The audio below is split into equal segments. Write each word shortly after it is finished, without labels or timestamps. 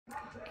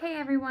Hey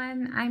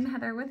everyone, I'm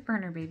Heather with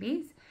Berner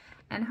Babies,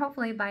 and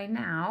hopefully by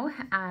now,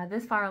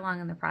 this far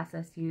along in the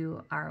process,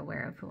 you are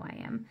aware of who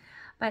I am.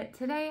 But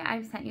today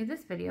I've sent you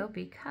this video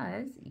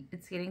because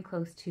it's getting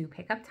close to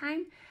pickup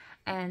time,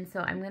 and so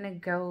I'm going to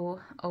go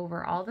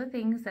over all the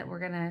things that I'm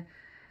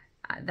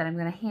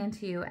going to hand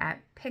to you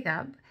at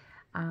pickup.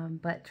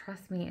 But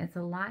trust me, it's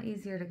a lot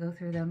easier to go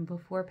through them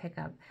before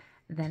pickup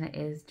than it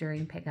is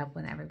during pickup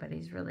when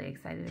everybody's really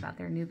excited about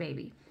their new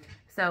baby.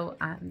 So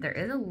there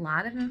is a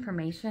lot of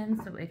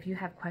information, so if you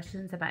have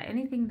questions about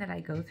anything that I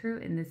go through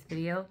in this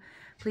video,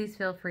 please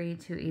feel free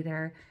to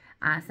either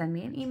send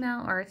me an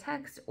email or a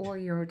text, or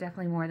you're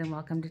definitely more than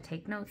welcome to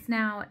take notes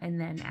now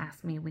and then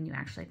ask me when you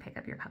actually pick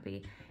up your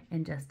puppy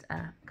in just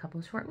a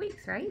couple short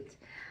weeks, right?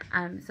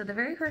 So the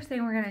very first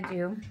thing we're going to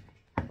do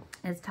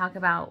is talk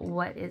about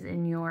what is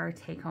in your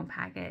take-home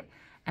packet.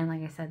 And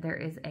like I said, there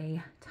is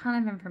a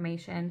ton of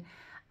information.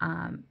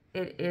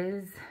 It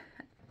is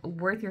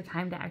worth your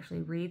time to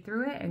actually read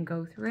through it and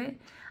go through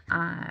it.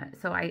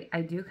 So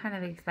I do kind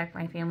of expect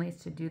my families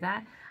to do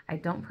that. I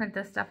don't print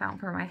this stuff out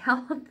for my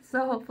health,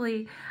 so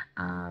hopefully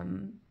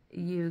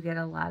you get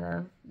a lot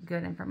of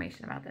good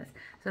information about this.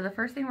 So the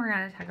first thing we're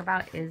going to talk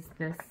about is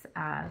this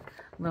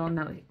little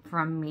note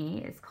from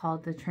me. It's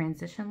called the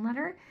transition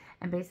letter.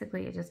 And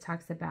basically it just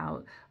talks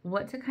about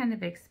what to kind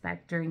of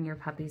expect during your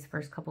puppy's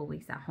first couple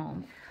weeks at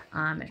home.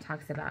 It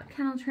talks about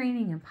kennel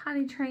training and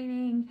potty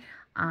training,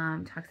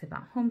 talks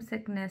about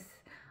homesickness,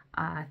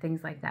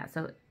 things like that.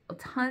 So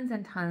tons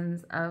and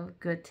tons of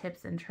good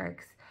tips and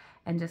tricks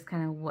and just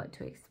kind of what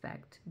to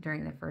expect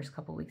during the first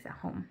couple weeks at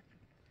home.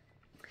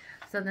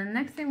 So the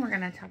next thing we're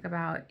going to talk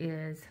about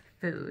is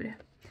food.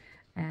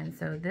 And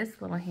so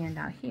this little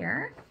handout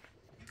here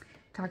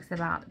talks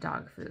about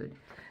dog food.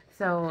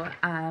 So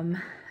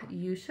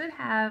you should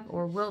have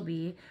or will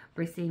be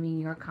receiving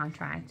your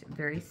contract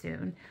very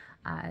soon.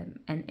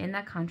 And in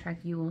that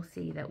contract, you will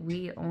see that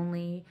we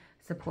only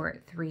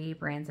support 3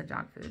 brands of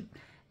dog food.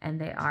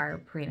 And they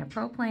are Purina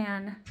Pro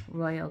Plan,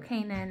 Royal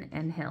Canin,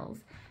 and Hills.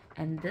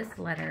 And this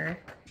letter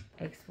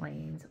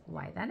explains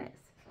why that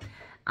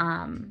is.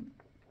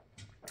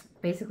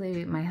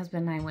 Basically, my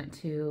husband and I went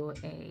to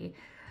a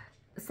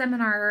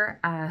seminar,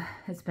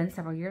 it's been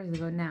several years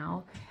ago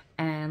now,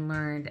 and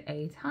learned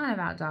a ton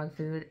about dog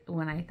food.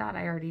 When I thought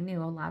I already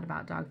knew a lot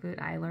about dog food,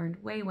 I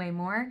learned way, way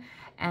more.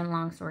 And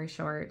long story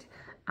short,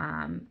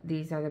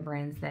 these are the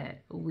brands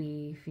that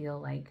we feel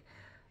like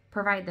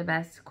provide the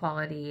best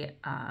quality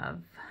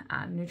of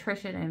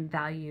nutrition and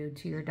value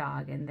to your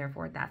dog, and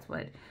therefore that's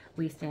what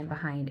we stand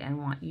behind and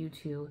want you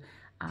to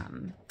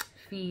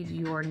feed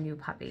your new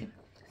puppy.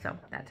 So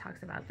that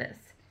talks about this.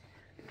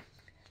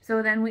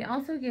 So then we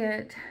also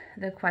get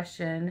the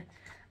question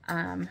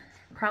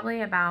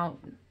probably about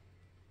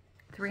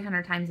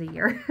 300 times a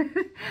year,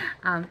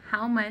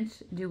 how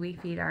much do we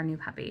feed our new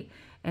puppy?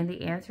 And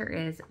the answer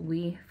is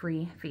we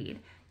free feed.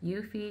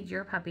 You feed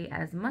your puppy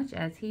as much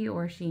as he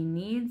or she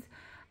needs.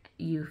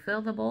 You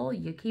fill the bowl,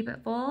 you keep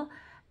it full,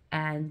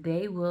 and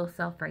they will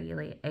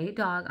self-regulate. A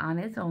dog on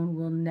its own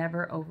will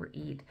never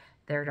overeat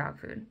their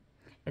dog food.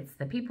 It's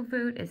the people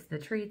food, it's the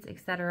treats,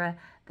 etc.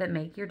 that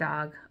make your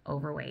dog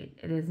overweight.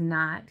 It is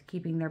not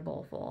keeping their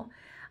bowl full.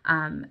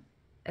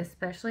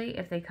 Especially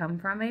if they come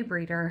from a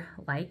breeder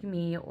like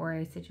me, or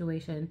a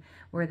situation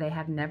where they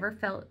have never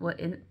felt what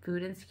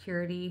food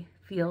insecurity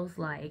feels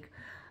like,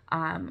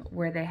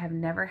 where they have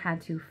never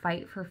had to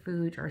fight for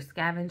food or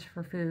scavenge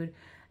for food.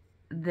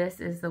 This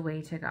is the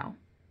way to go.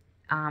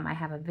 I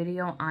have a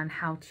video on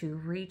how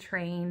to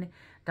retrain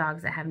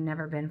dogs that have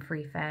never been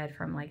free fed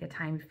from like a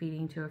timed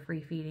feeding to a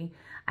free feeding.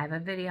 I have a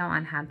video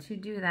on how to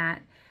do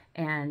that,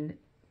 and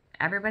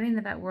everybody in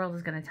the vet world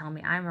is going to tell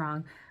me I'm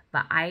wrong,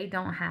 but I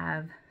don't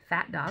have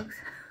fat dogs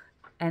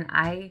and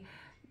I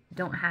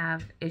don't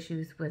have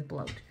issues with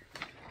bloat.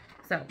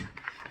 So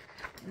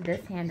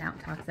this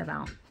handout talks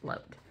about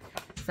bloat.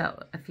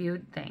 So a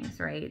few things,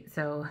 right?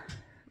 So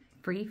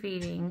free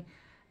feeding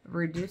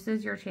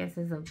reduces your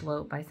chances of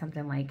bloat by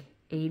something like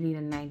 80 to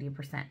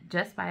 90%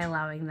 just by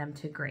allowing them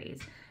to graze.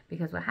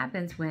 Because what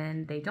happens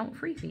when they don't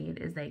free feed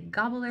is they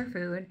gobble their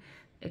food.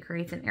 It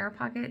creates an air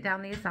pocket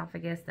down the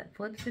esophagus that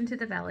flips into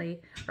the belly,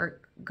 or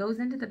goes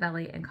into the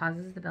belly and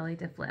causes the belly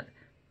to flip.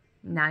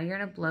 Now you're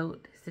in a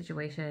bloat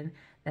situation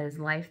that is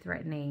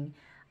life-threatening,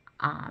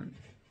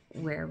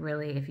 where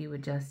really if you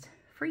would just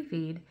free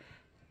feed,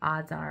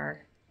 odds are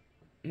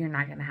you're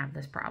not going to have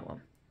this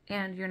problem.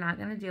 And you're not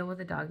going to deal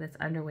with a dog that's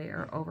underweight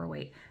or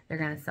overweight. They're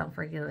going to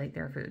self-regulate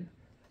their food.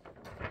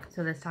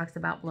 So this talks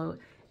about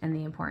bloat and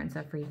the importance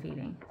of free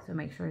feeding. So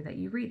make sure that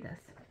you read this.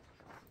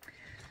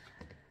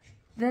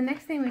 The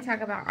next thing we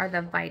talk about are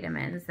the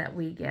vitamins that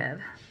we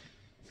give.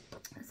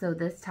 So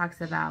this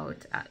talks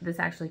about, this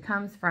actually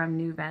comes from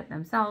New Vet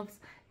themselves.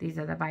 These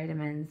are the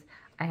vitamins.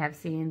 I have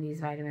seen these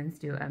vitamins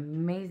do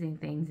amazing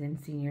things in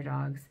senior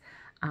dogs.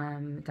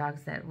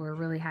 Dogs that were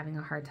really having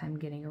a hard time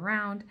getting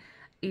around,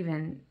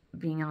 even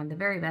being on the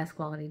very best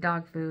quality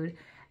dog food.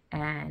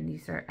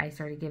 And I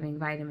started giving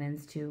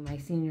vitamins to my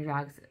senior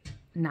dogs,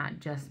 not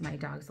just my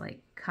dogs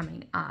like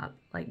coming up,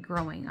 like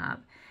growing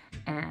up.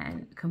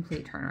 and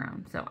complete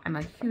turnaround. So I'm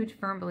a huge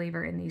firm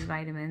believer in these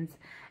vitamins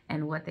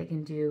and what they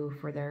can do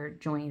for their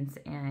joints.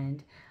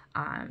 And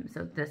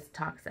so this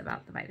talks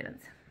about the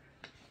vitamins.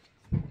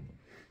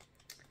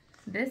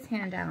 This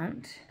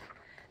handout,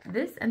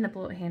 this and the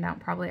bloat handout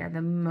probably are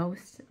the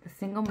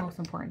single most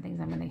important things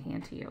I'm going to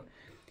hand to you.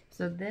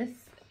 So this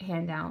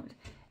handout,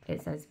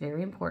 it says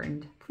very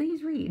important,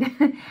 please read.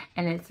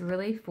 And it's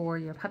really for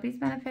your puppy's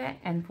benefit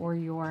and for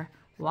your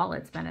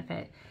wallet's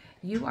benefit.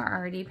 You are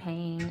already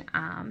paying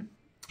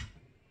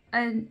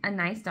a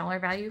nice dollar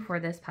value for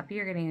this puppy.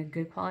 You're getting a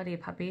good quality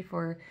puppy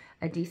for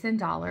a decent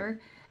dollar.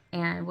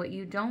 And what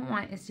you don't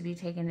want is to be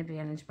taken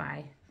advantage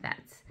by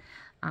vets.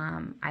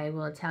 I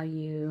will tell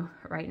you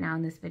right now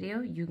in this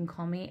video, you can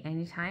call me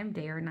anytime,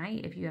 day or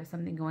night, if you have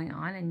something going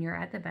on and you're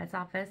at the vet's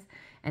office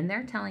and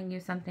they're telling you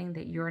something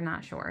that you're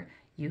not sure.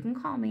 You can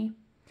call me.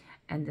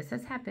 And this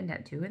has happened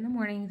at 2 in the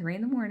morning, 3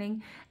 in the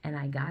morning, and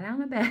I got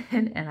out of bed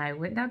and I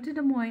went down to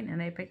Des Moines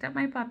and I picked up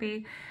my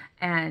puppy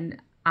and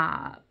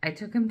I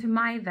took him to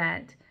my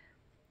vet,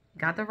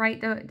 got the right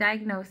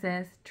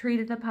diagnosis,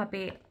 treated the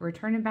puppy,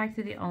 returned him back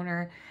to the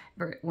owner.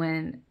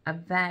 When a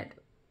vet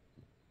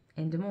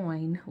in Des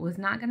Moines was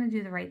not going to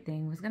do the right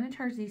thing, was going to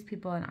charge these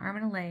people an arm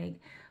and a leg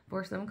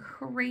for some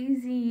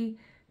crazy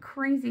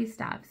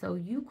stuff. So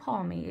you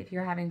call me if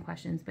you're having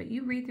questions, but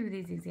you read through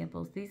these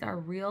examples. These are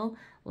real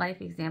life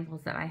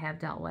examples that I have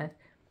dealt with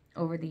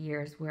over the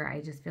years where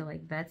I just feel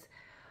like vets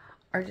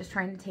are just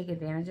trying to take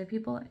advantage of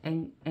people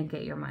and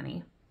get your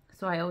money.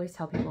 So I always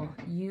tell people,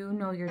 you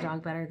know your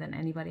dog better than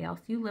anybody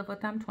else. You live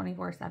with them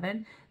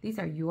 24/7. These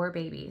are your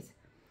babies.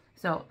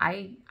 So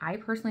I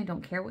personally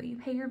don't care what you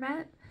pay your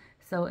vet.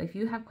 So if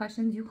you have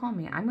questions, you call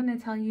me. I'm going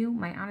to tell you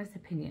my honest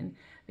opinion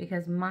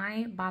because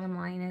my bottom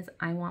line is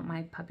I want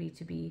my puppy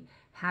to be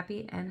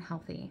happy and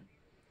healthy.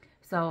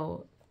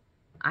 So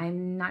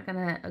I'm not going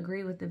to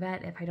agree with the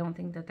vet if I don't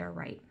think that they're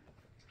right.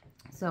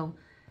 So,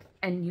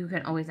 and you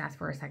can always ask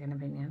for a second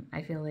opinion.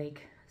 I feel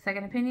like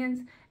second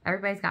opinions,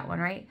 everybody's got one,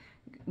 right?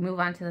 Move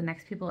on to the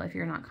next people if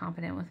you're not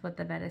confident with what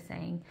the vet is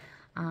saying.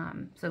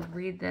 So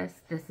read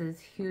this. This is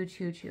huge,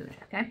 huge, huge.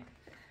 Okay.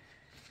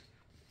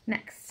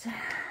 Next,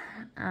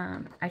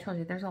 I told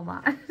you there's a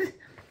lot.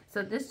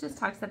 So this just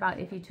talks about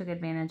if you took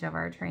advantage of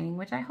our training,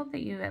 which I hope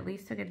that you at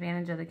least took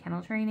advantage of the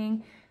kennel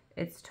training.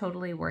 It's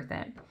totally worth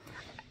it.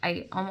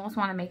 I almost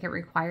want to make it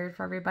required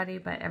for everybody,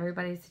 but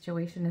everybody's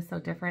situation is so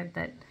different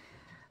that,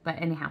 but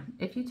anyhow,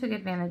 if you took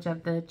advantage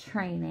of the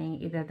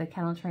training, either the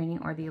kennel training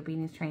or the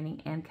obedience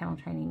training and kennel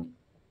training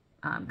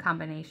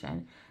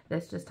combination,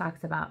 this just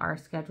talks about our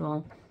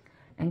schedule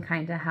and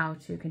kind of how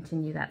to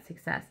continue that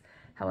success.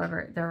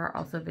 However, there are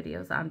also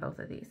videos on both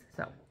of these.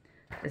 So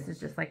this is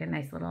just like a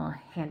nice little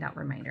handout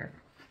reminder.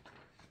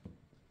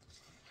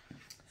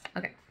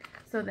 Okay,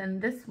 so then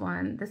this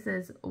one, this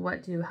is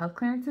what do health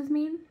clearances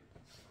mean?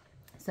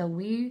 So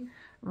we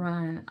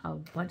run a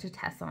bunch of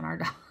tests on our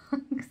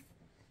dogs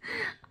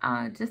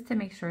just to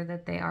make sure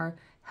that they are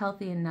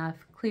healthy enough,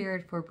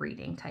 cleared for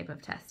breeding type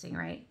of testing,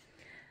 right?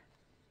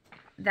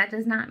 That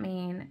doesn't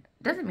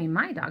mean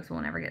my dogs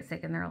will never get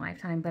sick in their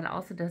lifetime, but it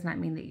also does not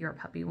mean that your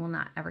puppy will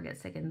not ever get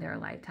sick in their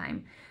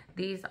lifetime.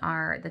 These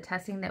are, the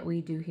testing that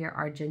we do here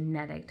are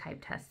genetic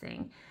type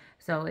testing.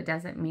 So it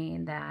doesn't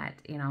mean that,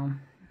 you know,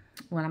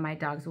 one of my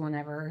dogs will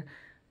never,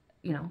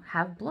 you know,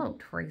 have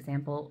bloat, for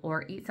example,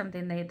 or eat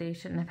something they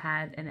shouldn't have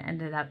had and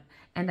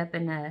end up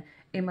in a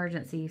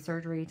emergency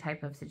surgery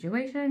type of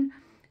situation,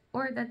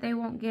 or that they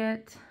won't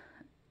get,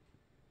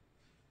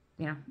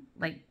 you know,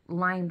 like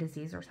Lyme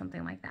disease or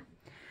something like that.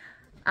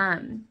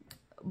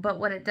 But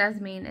what it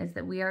does mean is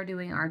that we are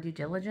doing our due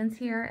diligence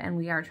here and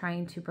we are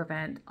trying to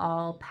prevent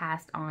all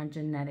passed on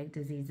genetic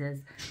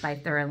diseases by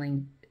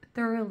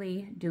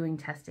thoroughly doing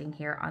testing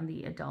here on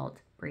the adult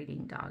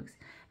breeding dogs.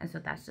 And so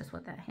that's just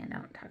what that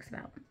handout talks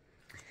about.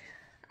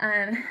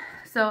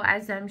 So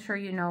as I'm sure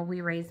you know, we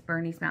raise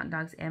Bernese Mountain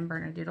Dogs and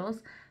Berner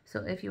Doodles.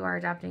 So if you are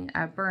adopting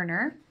a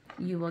Berner,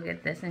 you will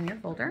get this in your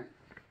folder.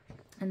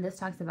 And this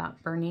talks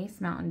about Bernese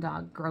Mountain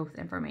Dog growth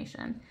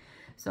information.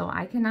 So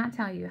I cannot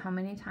tell you how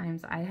many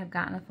times I have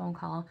gotten a phone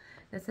call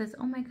that says,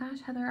 oh my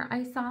gosh, Heather,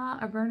 I saw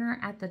a Berner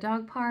at the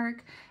dog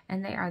park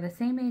and they are the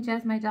same age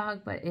as my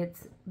dog, but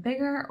it's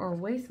bigger or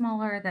way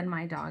smaller than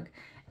my dog.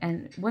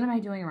 And what am I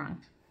doing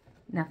wrong?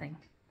 Nothing.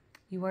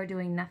 You are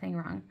doing nothing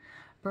wrong.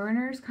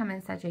 Berners come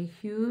in such a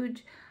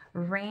huge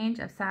range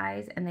of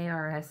size and they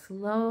are a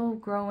slow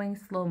growing,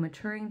 slow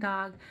maturing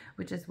dog,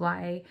 which is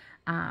why,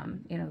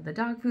 you know, the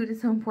dog food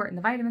is so important.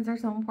 The vitamins are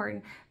so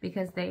important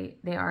because they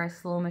are a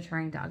slow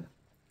maturing dog.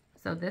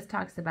 So this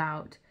talks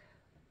about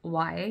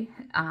why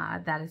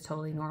that is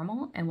totally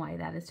normal and why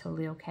that is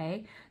totally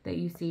okay, that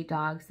you see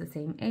dogs the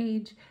same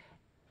age.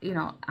 You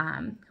know,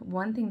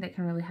 one thing that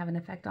can really have an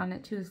effect on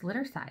it too is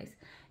litter size.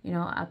 You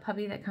know, a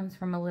puppy that comes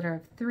from a litter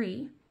of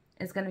 3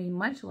 is going to be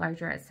much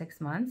larger at 6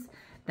 months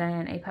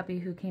than a puppy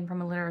who came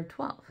from a litter of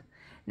 12.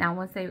 Now,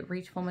 once they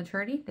reach full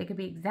maturity, they could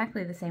be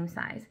exactly the same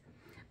size,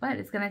 but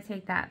it's going to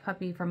take that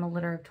puppy from a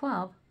litter of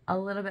 12 a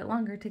little bit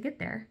longer to get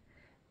there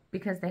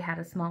because they had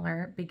a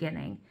smaller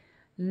beginning.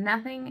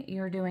 Nothing,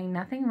 you're doing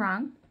nothing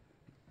wrong.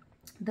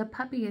 The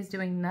puppy is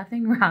doing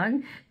nothing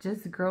wrong,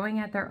 just growing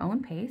at their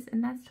own pace,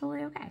 and that's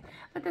totally okay.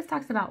 But this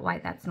talks about why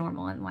that's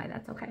normal and why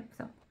that's okay.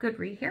 So good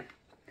read here.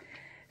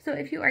 So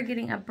if you are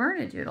getting a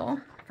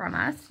Bernedoodle from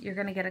us, you're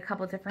going to get a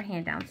couple different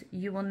handouts.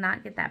 You will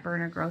not get that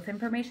Berner growth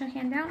information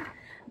handout,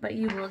 but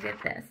you will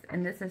get this.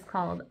 And this is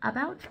called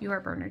About Your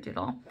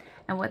Bernedoodle.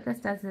 And what this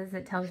does is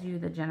it tells you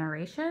the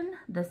generation,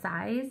 the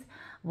size,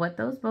 what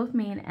those both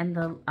mean, and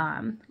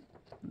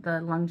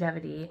the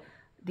longevity,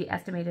 the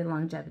estimated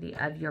longevity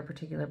of your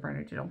particular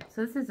Bernedoodle.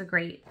 So this is a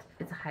great,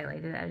 it's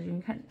highlighted as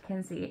you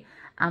can see,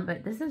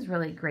 but this is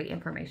really great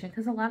information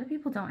because a lot of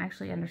people don't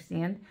actually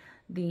understand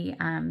the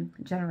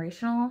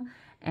generational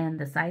and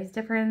the size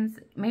difference.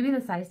 Maybe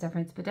the size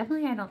difference, but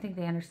definitely I don't think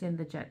they understand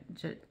the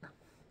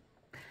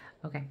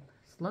okay,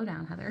 slow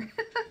down, Heather.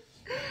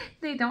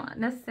 They don't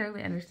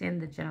necessarily understand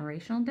the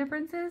generational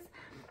differences,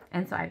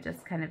 and so I've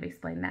just kind of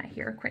explained that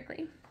here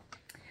quickly.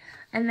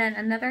 And then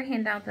another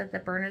handout that the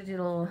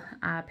Bernedoodle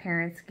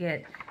parents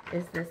get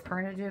is this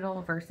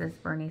Bernedoodle versus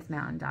Bernese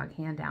Mountain Dog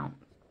handout.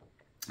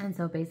 And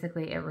so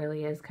basically it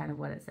really is kind of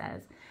what it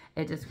says.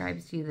 It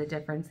describes to you the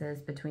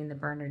differences between the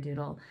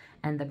Bernedoodle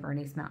and the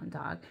Bernese Mountain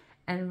Dog.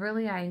 And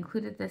really I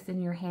included this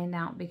in your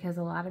handout because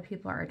a lot of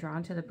people are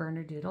drawn to the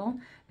Bernedoodle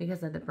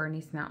because of the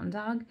Bernese Mountain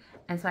Dog.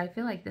 And so I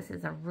feel like this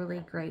is a really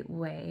great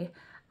way,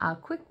 a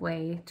quick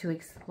way to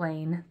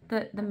explain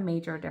the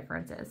major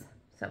differences.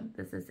 So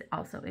this is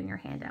also in your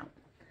handout,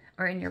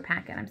 or in your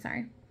packet, I'm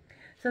sorry.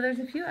 So there's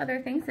a few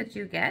other things that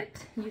you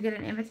get. You get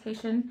an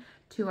invitation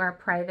to our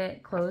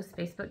private closed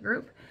Facebook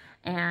group,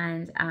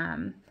 and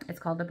it's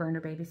called the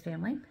Berner Babies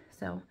family.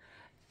 So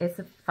it's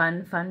a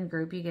fun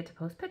group. You get to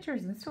post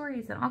pictures and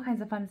stories and all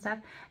kinds of fun stuff,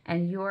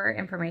 and your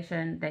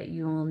information that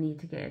you will need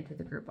to get into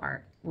the group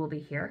will be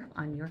here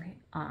on your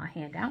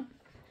handout.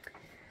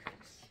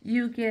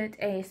 You get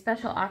a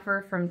special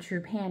offer from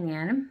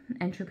Trupanion,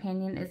 and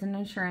Trupanion is an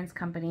insurance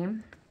company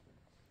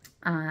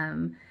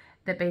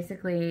that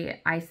basically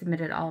I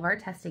submitted all of our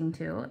testing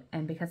to,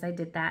 and because I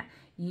did that,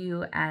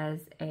 you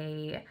as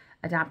a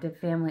adoptive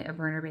family of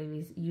Berner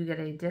Babies, you get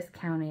a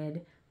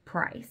discounted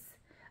price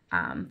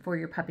for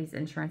your puppy's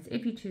insurance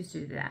if you choose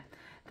to do that.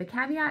 The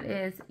caveat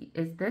is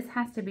this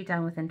has to be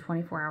done within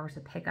 24 hours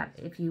of pickup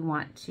if you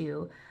want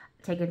to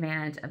take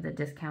advantage of the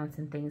discounts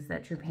and things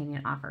that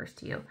Trupanion offers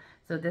to you.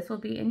 So this will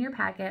be in your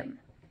packet,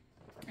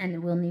 and it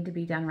will need to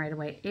be done right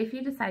away if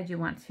you decide you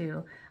want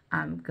to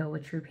go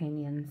with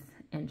Trupanion's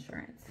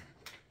insurance.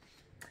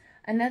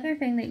 Another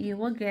thing that you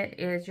will get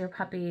is your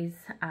puppy's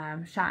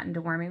shot and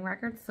deworming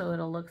records. So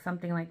it'll look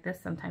something like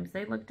this. Sometimes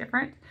they look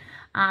different,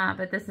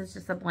 but this is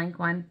just a blank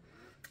one.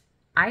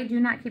 I do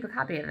not keep a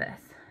copy of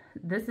this.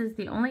 This is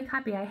the only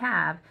copy I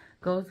have,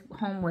 goes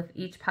home with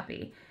each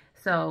puppy.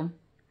 So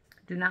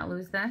do not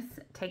lose this.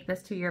 Take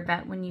this to your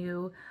vet when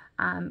you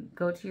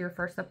go to your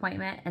first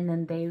appointment, and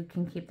then they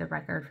can keep the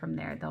record from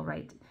there. They'll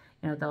write,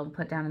 you know, they'll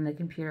put down in the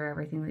computer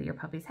everything that your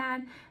puppy's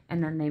had,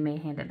 and then they may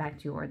hand it back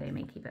to you or they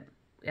may keep it.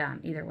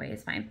 Either way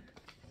is fine.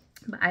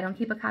 But I don't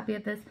keep a copy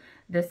of this.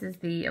 This is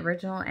the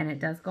original, and it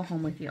does go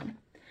home with you.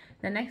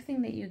 The next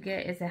thing that you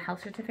get is a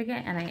health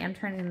certificate, and I am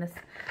turning this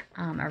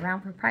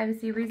around for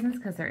privacy reasons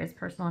because there is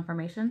personal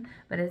information,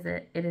 but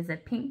it is a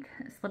pink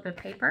slip of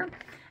paper,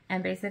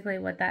 and basically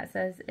what that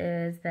says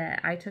is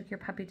that I took your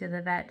puppy to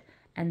the vet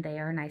and they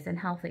are nice and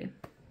healthy.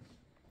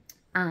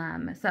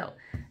 So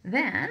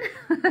then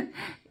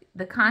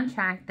the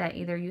contract that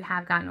either you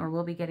have gotten or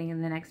will be getting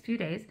in the next few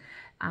days,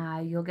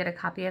 you'll get a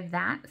copy of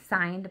that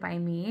signed by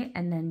me,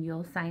 and then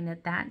you'll sign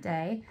it that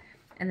day.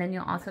 And then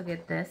you'll also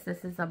get this.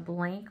 This is a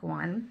blank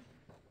one,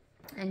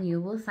 and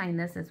you will sign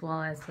this as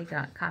well as take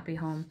a copy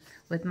home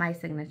with my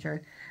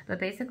signature. But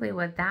basically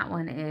what that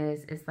one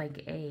is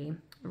like a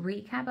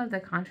recap of the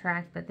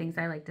contract, but things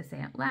I like to say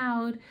out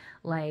loud,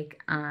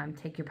 like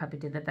take your puppy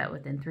to the vet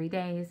within 3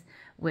 days,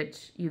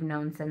 which you've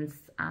known since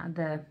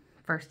the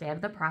first day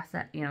of the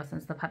process, you know,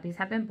 since the puppies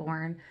have been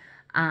born,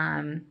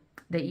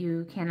 that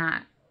you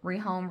cannot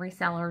rehome,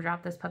 resell, or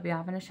drop this puppy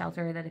off in a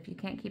shelter, that if you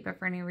can't keep it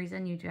for any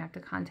reason, you do have to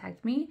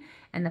contact me,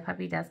 and the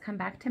puppy does come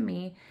back to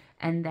me,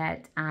 and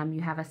that you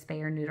have a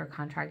spay or neuter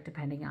contract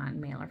depending on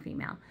male or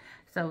female.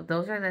 So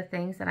those are the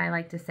things that I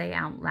like to say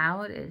out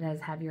loud. It does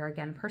have your,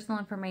 again, personal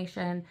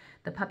information,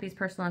 the puppy's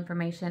personal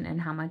information, and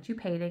how much you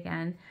paid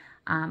again,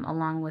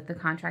 along with the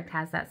contract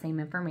has that same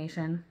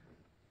information.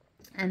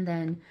 And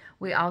then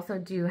we also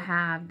do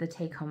have the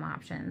take-home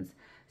options.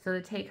 So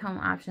the take-home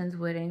options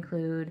would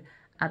include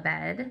a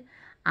bed,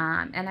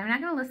 and I'm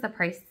not going to list the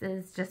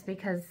prices just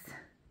because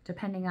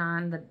depending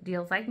on the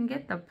deals I can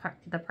get,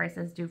 the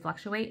prices do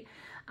fluctuate.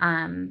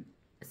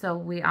 So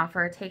we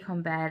offer a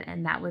take-home bed,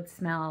 and that would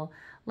smell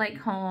like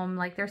home,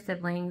 like their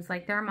siblings,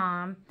 like their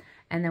mom.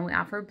 And then we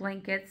offer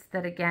blankets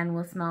that, again,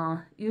 will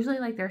smell usually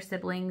like their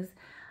siblings.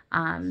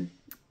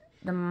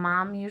 The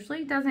mom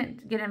usually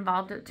doesn't get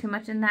involved too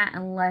much in that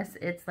unless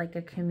it's like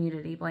a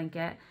community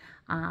blanket.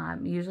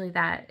 Usually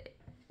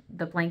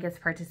the blankets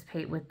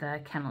participate with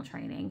the kennel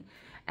training.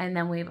 And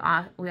then we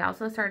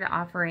also started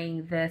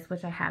offering this,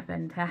 which I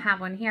happen to have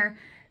one here.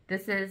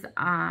 This is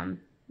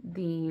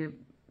the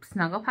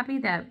Snuggle Puppy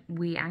that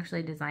we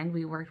actually designed.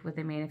 We worked with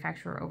a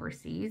manufacturer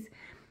overseas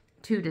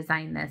to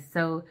design this.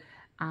 So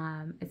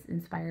it's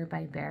inspired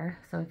by Bear.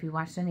 So if you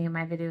watched any of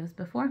my videos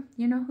before,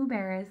 you know who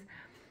Bear is.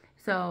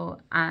 So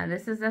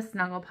this is a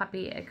Snuggle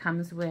Puppy. It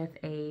comes with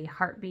a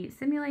heartbeat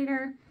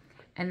simulator,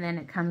 and then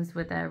it comes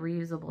with a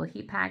reusable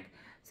heat pack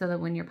so that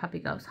when your puppy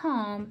goes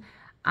home,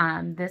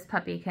 this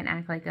puppy can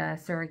act like a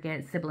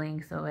surrogate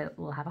sibling. So it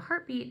will have a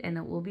heartbeat and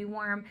it will be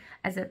warm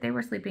as if they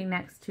were sleeping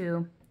next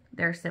to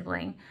their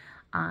sibling.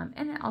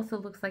 And it also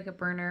looks like a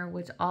Berner,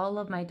 which all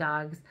of my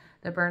dogs,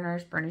 the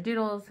Berners,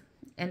 Bernedoodles,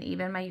 and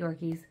even my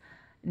Yorkies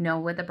know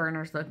what the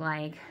Berners look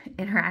like,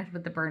 interact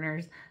with the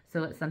Berners,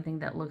 so it's something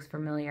that looks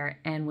familiar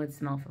and would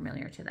smell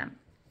familiar to them.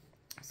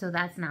 So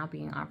that's now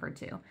being offered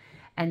too.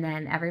 And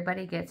then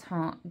everybody gets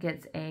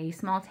a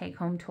small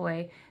take-home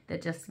toy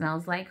that just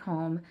smells like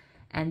home.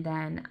 And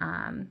then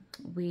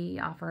we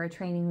offer a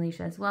training leash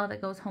as well that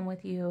goes home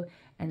with you.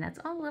 And that's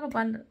all a little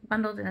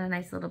bundled in a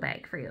nice little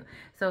bag for you.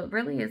 So it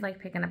really is like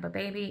picking up a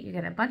baby. You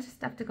get a bunch of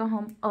stuff to go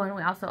home. Oh, and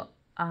we also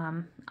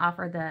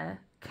offer the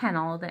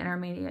kennel, the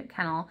intermediate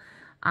kennel.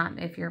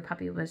 If your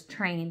puppy was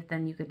trained,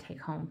 then you could take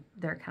home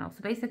their kennel.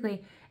 So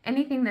basically,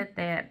 anything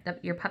that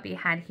your puppy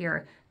had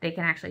here, they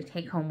can actually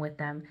take home with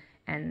them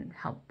and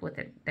help with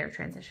their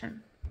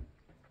transition.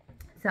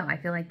 So I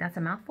feel like that's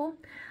a mouthful.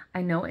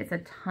 I know it's a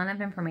ton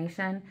of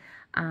information,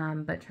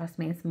 but trust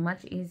me, it's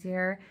much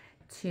easier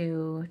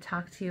to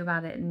talk to you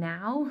about it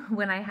now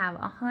when I have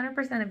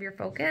 100% of your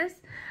focus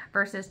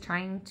versus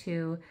trying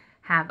to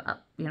have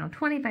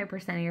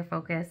 25% of your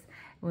focus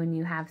when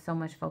you have so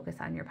much focus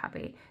on your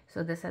puppy.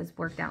 So this has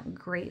worked out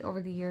great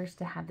over the years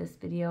to have this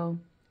video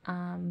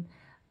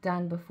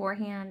done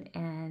beforehand,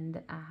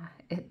 and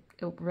it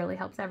really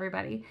helps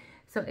everybody.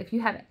 So if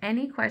you have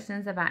any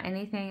questions about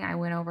anything I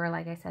went over,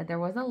 like I said, there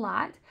was a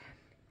lot,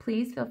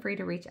 please feel free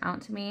to reach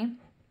out to me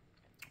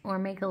or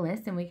make a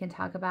list and we can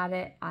talk about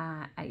it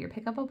at your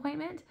pickup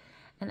appointment.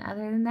 And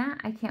other than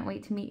that, I can't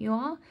wait to meet you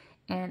all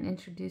and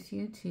introduce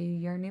you to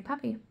your new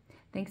puppy.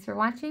 Thanks for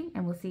watching,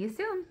 and we'll see you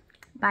soon.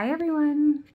 Bye, everyone.